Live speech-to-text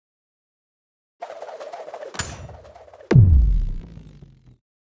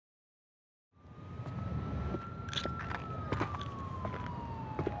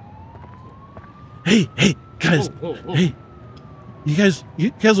Hey, guys. Whoa. Hey, you guys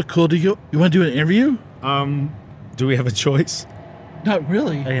look cool. You want to do an interview? Do we have a choice? Not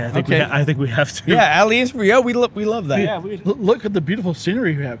really. Yeah, I think we have to. Yeah, Alley interview. Yeah, we love that. Yeah, Look at the beautiful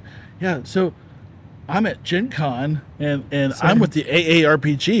scenery you have. Yeah, so I'm at GenCon, and I'm with the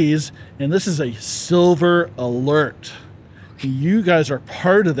AARPGs, and this is a silver alert. You guys are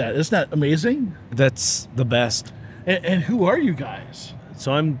part of that. Isn't that amazing? That's the best. And who are you guys?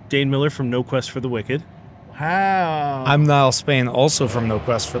 So I'm Dain Miller from No Quest for the Wicked. Wow. I'm Niall Spain, also from No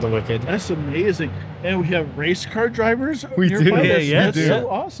Quest for the Wicked. That's amazing. And we have race car drivers. We nearby. do. That's so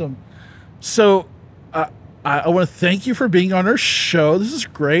awesome. So I want to thank you for being on our show. This is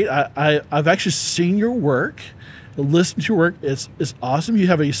great. I've actually seen your work, listened to your work. It's awesome. You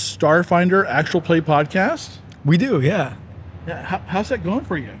have a Starfinder actual play podcast. We do, yeah. Yeah, how's that going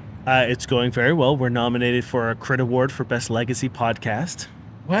for you? It's going very well. We're nominated for a Crit Award for Best Legacy Podcast.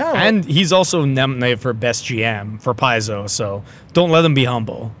 Wow. And he's also nominated for Best GM for Paizo, so don't let him be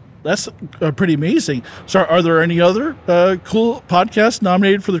humble. That's pretty amazing. So are there any other cool podcasts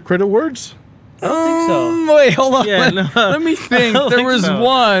nominated for the Crit Awards? I don't think so. Wait, hold on. Yeah, no, let me think. There think was so.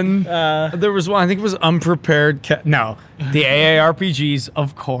 one. There was one. I think it was Unprepared. No, the AARPGs,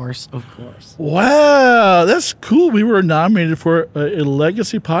 of course. Wow, that's cool. We were nominated for a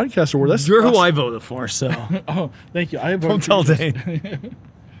Legacy Podcast Award. That's You're who awesome. I voted for, so Oh, thank you. I have don't tell Dain.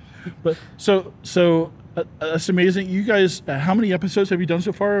 But so that's amazing. You guys, how many episodes have you done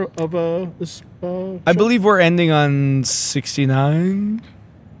so far of this? I believe we're ending on 69.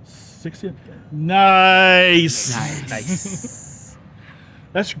 60. Nice.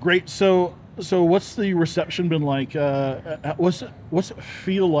 That's great. So what's the reception been like? What's it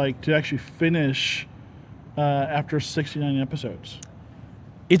feel like to actually finish after 69 episodes?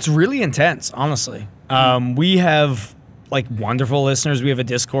 It's really intense, honestly. We have like wonderful listeners. We have a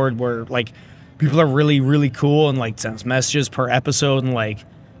Discord where like people are really, really cool and like sends messages per episode, and like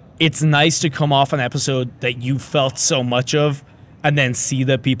it's nice to come off an episode that you felt so much of and then see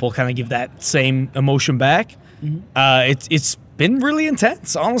that people kind of give that same emotion back. It's been really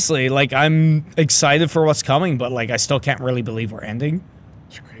intense, honestly. Like I'm excited for what's coming, but like I still can't really believe we're ending.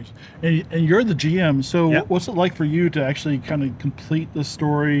 That's crazy. And you're the GM, so Yep. what's it like for you to actually kind of complete the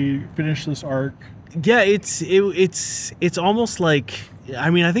story, finish this arc? Yeah, it's almost like, I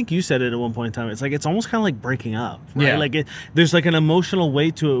mean, I think you said it at one point in time. It's like it's almost kind of like breaking up, right? Yeah. Like there's like an emotional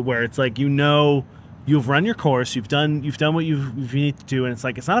weight to it where it's like, you know, you've run your course, you've done what you need to do, and it's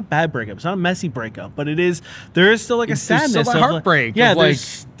like it's not a bad breakup, it's not a messy breakup, but there is still like a sadness, there's still of that heartbreak. Yeah, of like,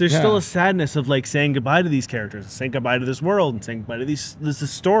 there's still a sadness of like saying goodbye to these characters, saying goodbye to this world, and saying goodbye to this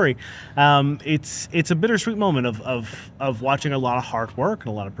story. It's a bittersweet moment of watching a lot of hard work and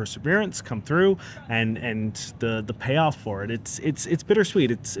a lot of perseverance come through, and the payoff for it. It's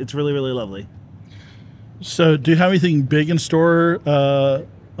bittersweet. It's really, really lovely. So do you have anything big in store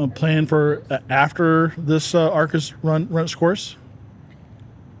planned for after this arc has run its course?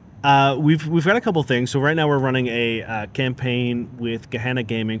 We've got a couple things. So right now we're running a campaign with Gehenna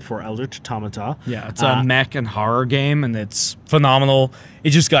Gaming for Eldritch Automata. Yeah, it's a mech and horror game, and it's phenomenal.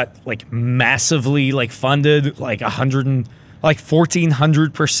 It just got like massively like funded, like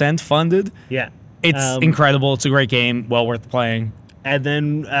 1,400% funded. Yeah, It's incredible. It's a great game, well worth playing. and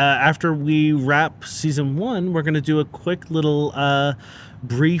then after we wrap season 1, we're gonna do a quick little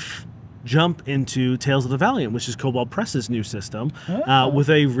brief jump into Tales of the Valiant, which is Cobalt Press's new system, with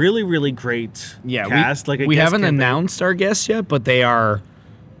a really, really great cast. We haven't announced our guests yet, but they are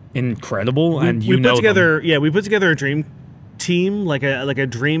incredible, and we put together a dream team, like a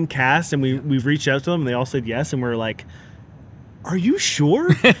dream cast, and we've reached out to them, and they all said yes, and we're like, are you sure?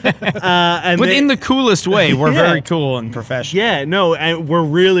 But in the coolest way. We're very cool and professional. Yeah, no, and we're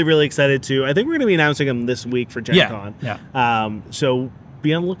really, really excited to. I think we're going to be announcing them this week for GenCon. Yeah. So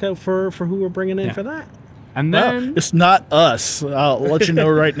be on the lookout for who we're bringing in for that. And then It's not us. I'll let you know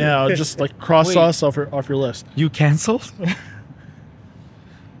right now. Just like cross us off your list. you canceled?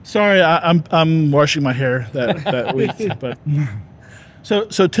 Sorry, I'm washing my hair that week. But so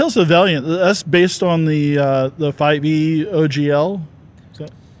Tales of the Valiant, that's based on the 5e OGL.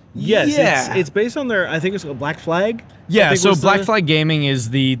 Yes, Yeah. it's based on their. I think it's a Black Flag. Yeah, so Black Flag Gaming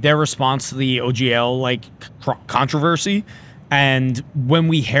is their response to the OGL like controversy. And when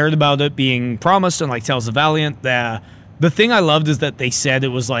we heard about it being promised and like Tales of Valiant, the thing I loved is that they said it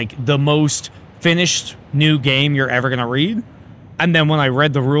was like the most finished new game you're ever gonna read. And then when I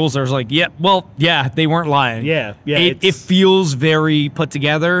read the rules, I was like, yeah, they weren't lying. Yeah. It feels very put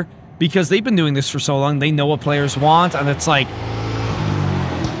together because they've been doing this for so long. They know what players want, and it's like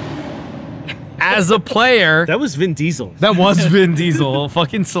as a player, That was Vin Diesel. that was Vin Diesel,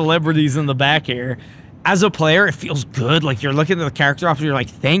 fucking celebrities in the back here. As a player, it feels good. Like you're looking at the character options, you're like,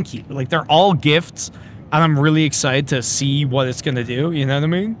 thank you. Like they're all gifts, and I'm really excited to see what it's gonna do. You know what I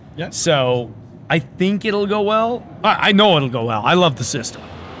mean? Yeah. So I think it'll go well. I know it'll go well. I love the system.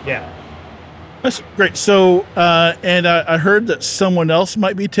 Yeah. That's great. So, and I heard that someone else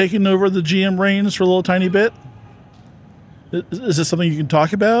might be taking over the GM reins for a little tiny bit. Is this something you can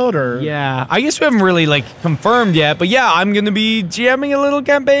talk about, or? Yeah, I guess we haven't really like confirmed yet, but yeah, I'm gonna be GMing a little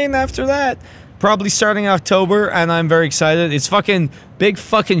campaign after that. Probably starting October, and I'm very excited. It's fucking big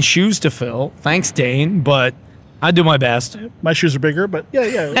fucking shoes to fill. Thanks, Dain, but I do my best. My shoes are bigger, but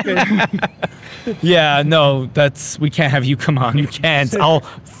yeah, okay. Yeah, no, we can't have you come on. You can't. I'll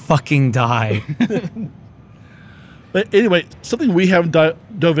fucking die. But anyway, something we haven't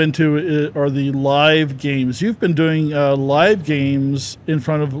dove into are the live games. You've been doing live games in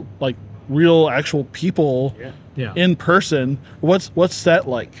front of like real, actual people Yeah. in person. What's that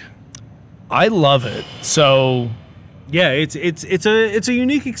like? I love it. So Yeah, it's a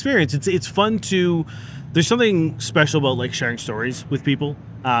unique experience. It's fun to. There's something special about like sharing stories with people,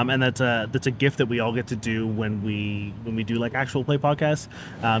 and that's a gift that we all get to do when we do like actual play podcasts.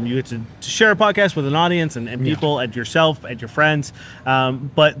 You get to share a podcast with an audience and people and yourself and your friends.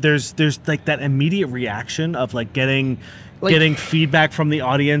 But there's like that immediate reaction of like getting feedback from the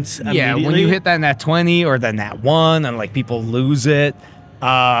audience. yeah, when you hit that nat 20 or the nat 1 and like people lose it.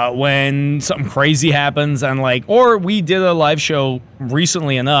 When something crazy happens and like, or we did a live show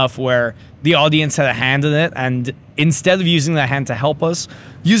recently enough where the audience had a hand in it, and instead of using that hand to help us,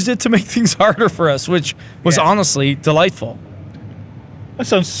 used it to make things harder for us, which was honestly delightful. That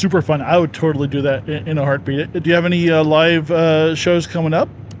sounds super fun. I would totally do that in a heartbeat. Do you have any live shows coming up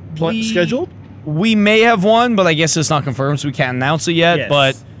scheduled? We may have one, but I guess it's not confirmed, so we can't announce it yet. Yes.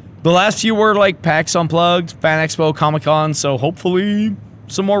 But the last few were like PAX Unplugged, Fan Expo, Comic Con, so hopefully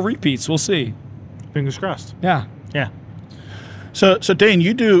some more repeats. We'll see. Fingers crossed. Yeah. Yeah. So Dain,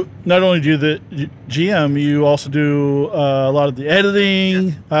 you do not only do the GM, you also do a lot of the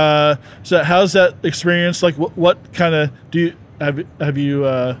editing. So how's that experience? Like, what kind of do you have you?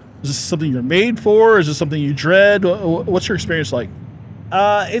 Is this something you're made for? Is this something you dread? What's your experience like?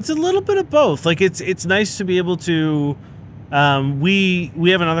 It's a little bit of both. Like it's nice to be able to. We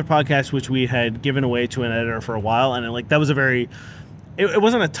have another podcast which we had given away to an editor for a while, and that was a very. It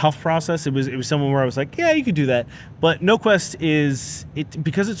wasn't a tough process. It was someone where I was like, yeah, you could do that. But No Quest because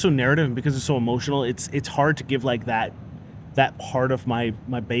it's so narrative and because it's so emotional. It's hard to give like that part of my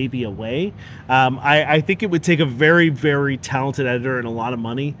baby away. I think it would take a very, very talented editor and a lot of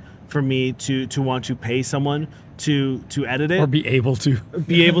money for me to want to pay someone to edit it Or be able to.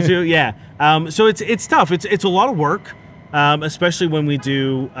 Yeah. So it's tough. It's a lot of work, especially when we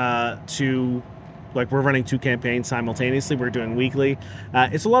do we're running 2 campaigns simultaneously. We're doing weekly.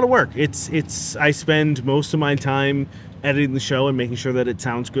 It's a lot of work. I spend most of my time editing the show and making sure that it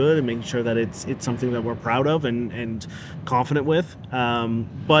sounds good and making sure that it's something that we're proud of and confident with.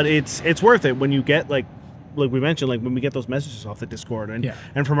 But it's worth it when you get like we mentioned, like when we get those messages off the Discord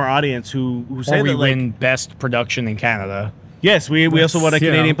and from our audience who say Or we that like win best production in Canada. yes, we also won a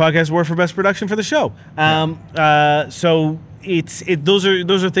Canadian Podcast Award for best production for the show. So those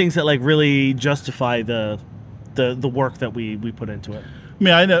are things that like really justify the work that we put into it. I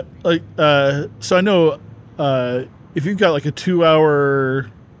mean, I know, like, so I know if you've got like a 2-hour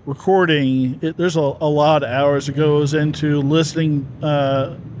recording, there's a lot of hours that goes into listening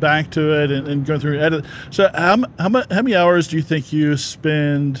back to it and going through edit. So how many hours do you think you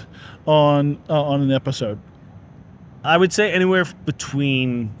spend on an episode? I would say anywhere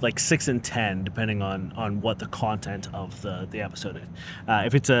between like 6 and 10, depending on what the content of the episode is.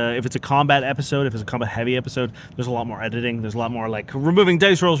 If it's a combat episode, if it's a combat heavy episode, there's a lot more editing. There's a lot more like removing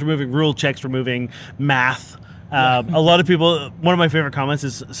dice rolls, removing rule checks, removing math. A lot of people. One of my favorite comments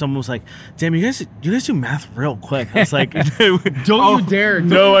is someone was like, "Damn, you guys do math real quick." I was like, Don't you dare!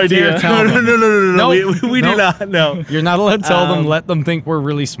 No idea. No. We do not. No, You're not allowed to tell them. Let them think we're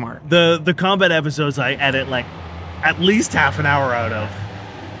really smart. the combat episodes I edit like at least half an hour out of,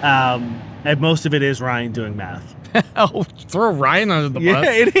 and most of it is Ryan doing math. Oh, throw Ryan under the bus.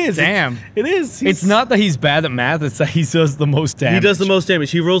 Yeah, it is. Damn. It is. It's not that he's bad at math, it's that he does the most damage. He does the most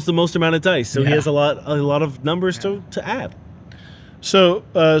damage. He rolls the most amount of dice, so he Yeah. has a lot of numbers to add. So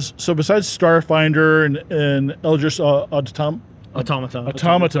besides Starfinder and Eldritch Automata,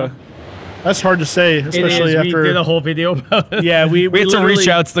 that's hard to say, especially after we did a whole video about it. Yeah, we We had to reach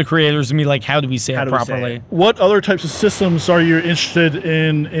literally- out to the creators and be like, how do we say it do we say properly? it? What other types of systems are you interested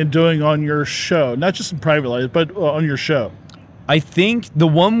in doing on your show? Not just in private life, but on your show. I think the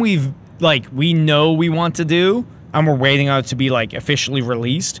one we've like we know we want to do, and we're waiting on it to be like officially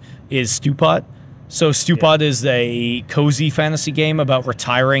released, is Stewpot. So Stewpot is a cozy fantasy game about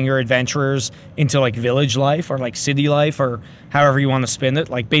retiring your adventurers into like village life or like city life or however you want to spin it.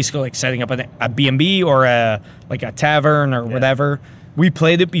 Like basically like setting up a B&B or a tavern or whatever. We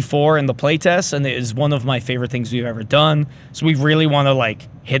played it before in the playtest, and it is one of my favorite things we've ever done. So we really want to like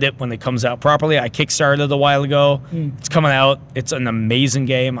hit it when it comes out properly. I kickstarted it a while ago. It's coming out. It's an amazing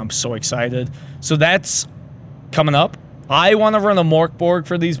game. I'm so excited. So that's coming up. I want to run a Morkborg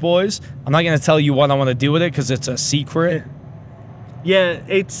for these boys. I'm not going to tell you what I want to do with it because it's a secret. Yeah,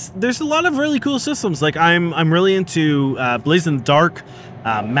 there's a lot of really cool systems. Like I'm really into Blaze in the Dark,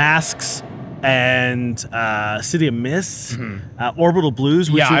 Masks, and City of Mist, Orbital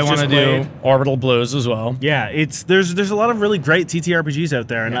Blues. Which I want to do Orbital Blues as well. Yeah, there's a lot of really great TTRPGs out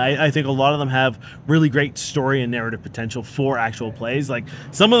there, and I think a lot of them have really great story and narrative potential for actual plays. Like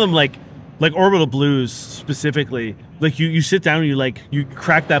some of them, like Orbital Blues specifically, like you sit down and you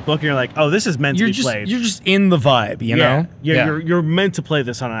crack that book and you're like, oh, this is meant to be played. You're just in the vibe, you know? Yeah, you're meant to play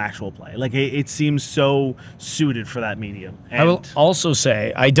this on an actual play. Like it seems so suited for that medium. And I will also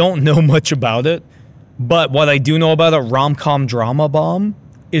say I don't know much about it, but what I do know about it, Rom-Com Drama Bomb,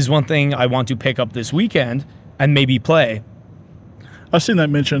 is one thing I want to pick up this weekend and maybe play. I've seen that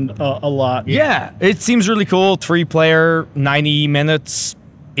mentioned a lot. Yeah, it seems really cool. 3-player, 90 minutes.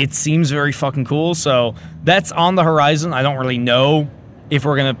 It seems very fucking cool, so that's on the horizon. I don't really know if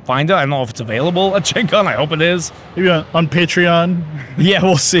we're going to find it. I don't know if it's available at GenCon. I hope it is. Maybe on Patreon. Yeah,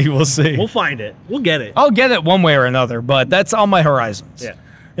 we'll see. We'll see. We'll find it. We'll get it. I'll get it one way or another, but that's on my horizons. Yeah.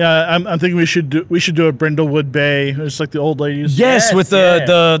 Yeah, I'm thinking we should do a Brindlewood Bay. It's like the old ladies. Yes, with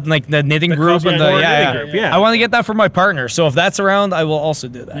the knitting group and the group, yeah. I want to get that for my partner. So if that's around, I will also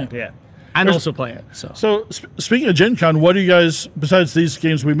do that. Yeah. And also play it. So speaking of Gen Con, what do you guys, besides these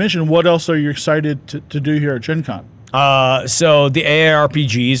games we mentioned, what else are you excited to do here at Gen Con? So the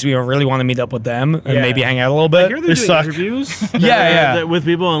ARPGs, we really want to meet up with them and maybe hang out a little bit. I hear they're doing interviews with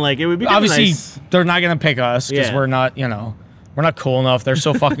people, and like it would be obviously nice. They're not gonna pick us because we're not, we're not cool enough. They're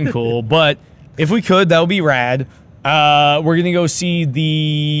so fucking cool. But if we could, that would be rad. We're gonna go see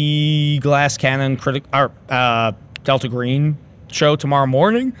the Glass Cannon Delta Green show tomorrow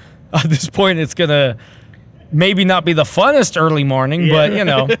morning. At this point, it's gonna maybe not be the funnest early morning, but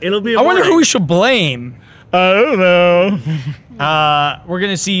it'll be. I wonder who we should blame. I don't know. We're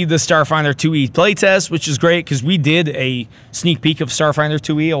gonna see the Starfinder 2E playtest, which is great because we did a sneak peek of Starfinder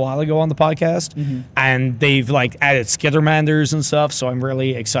 2E a while ago on the podcast, and they've like added Skittermanders and stuff. So I'm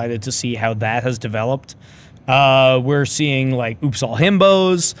really excited to see how that has developed. We're seeing like Oops All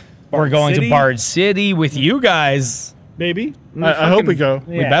Himbos. We're going to Bard City with you guys. Maybe. I hope we go.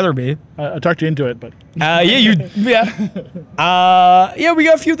 We better be. I talked you into it, but we got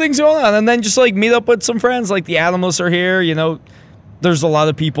a few things going on, and then just like meet up with some friends. Like the Animals are here. There's a lot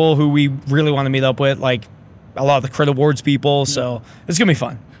of people who we really want to meet up with, like a lot of the Crit Awards people. So it's gonna be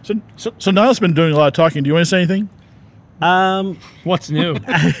fun. So Niall's been doing a lot of talking. Do you want to say anything? What's new?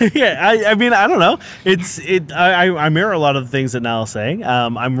 I mean, I don't know. I mirror a lot of the things that Niall's saying.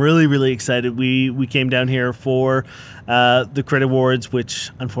 I'm really, really excited. We came down here for the Crit Awards,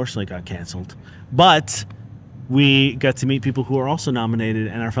 which unfortunately got canceled, but we got to meet people who are also nominated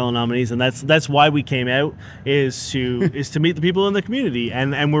and our fellow nominees, and that's why we came out is to meet the people in the community,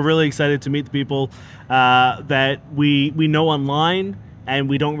 and we're really excited to meet the people that we know online. And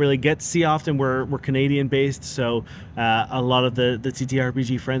we don't really get to see often. We're Canadian based, so a lot of the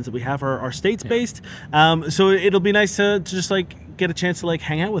TTRPG friends that we have are states based. So it'll be nice to just like get a chance to like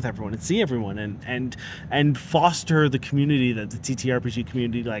hang out with everyone and see everyone and foster the community that the TTRPG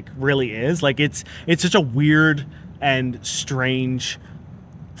community like really is. Like it's such a weird and strange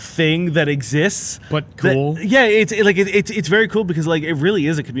thing that exists, but cool. It's very cool because like it really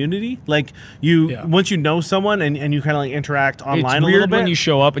is a community. Like once you know someone and you kind of like interact online a little bit. When you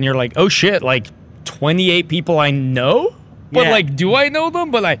show up and you're like, oh shit, like 28 people I know, but like, do I know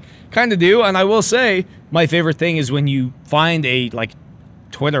them? But I kind of do. And I will say, my favorite thing is when you find a like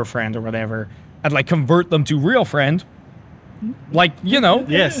Twitter friend or whatever, and like convert them to real friend. Like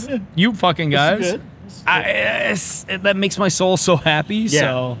yes, you fucking guys. That makes my soul so happy.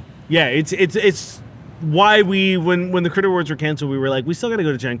 So it's why we when the Crit Awards were canceled, we were like, we still got to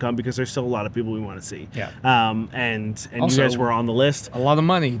go to Gen Con because there's still a lot of people we want to see. And also, you guys were on the list. A lot of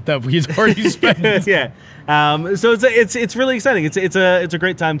money that we'd already spent. So it's really exciting. It's a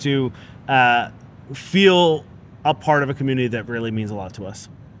great time to feel a part of a community that really means a lot to us.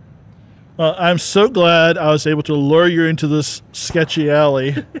 Well, I'm so glad I was able to lure you into this sketchy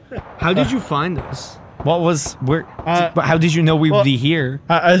alley. How did you find this? What was where? How did you know we would be here?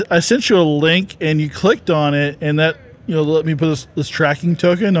 I sent you a link and you clicked on it, and that let me put this tracking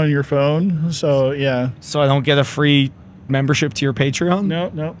token on your phone. So yeah. So I don't get a free membership to your Patreon?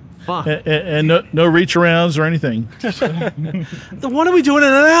 No. Fuck. And no reach arounds or anything. Then what are we doing in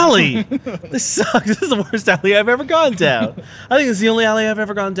an alley? This sucks. This is the worst alley I've ever gone down. I think it's the only alley I've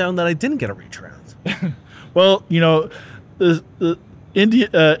ever gone down that I didn't get a reach around. Well,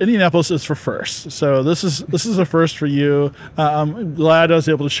 Indianapolis is for first, so this is a first for you. I'm glad I was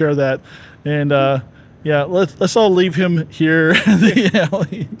able to share that, and yeah, let's all leave him here in the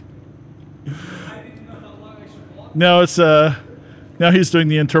alley. No, it's now he's doing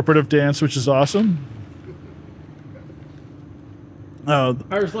the interpretive dance, which is awesome. Oh,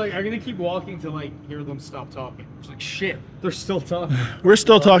 I was like, I'm gonna keep walking till I hear them stop talking. It's like, shit, they're still talking. We're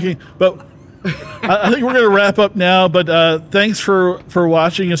still talking, but I think we're gonna wrap up now. But thanks for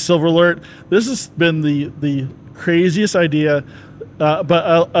watching a Silver Alert. This has been the craziest idea.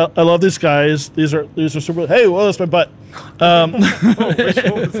 But I love these guys. These are super. Hey, well, that's my butt.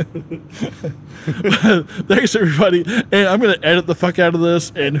 Thanks everybody, and I'm gonna edit the fuck out of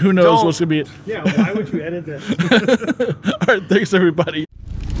this, and who knows what's gonna be. Yeah, why would you edit this? All right, thanks everybody.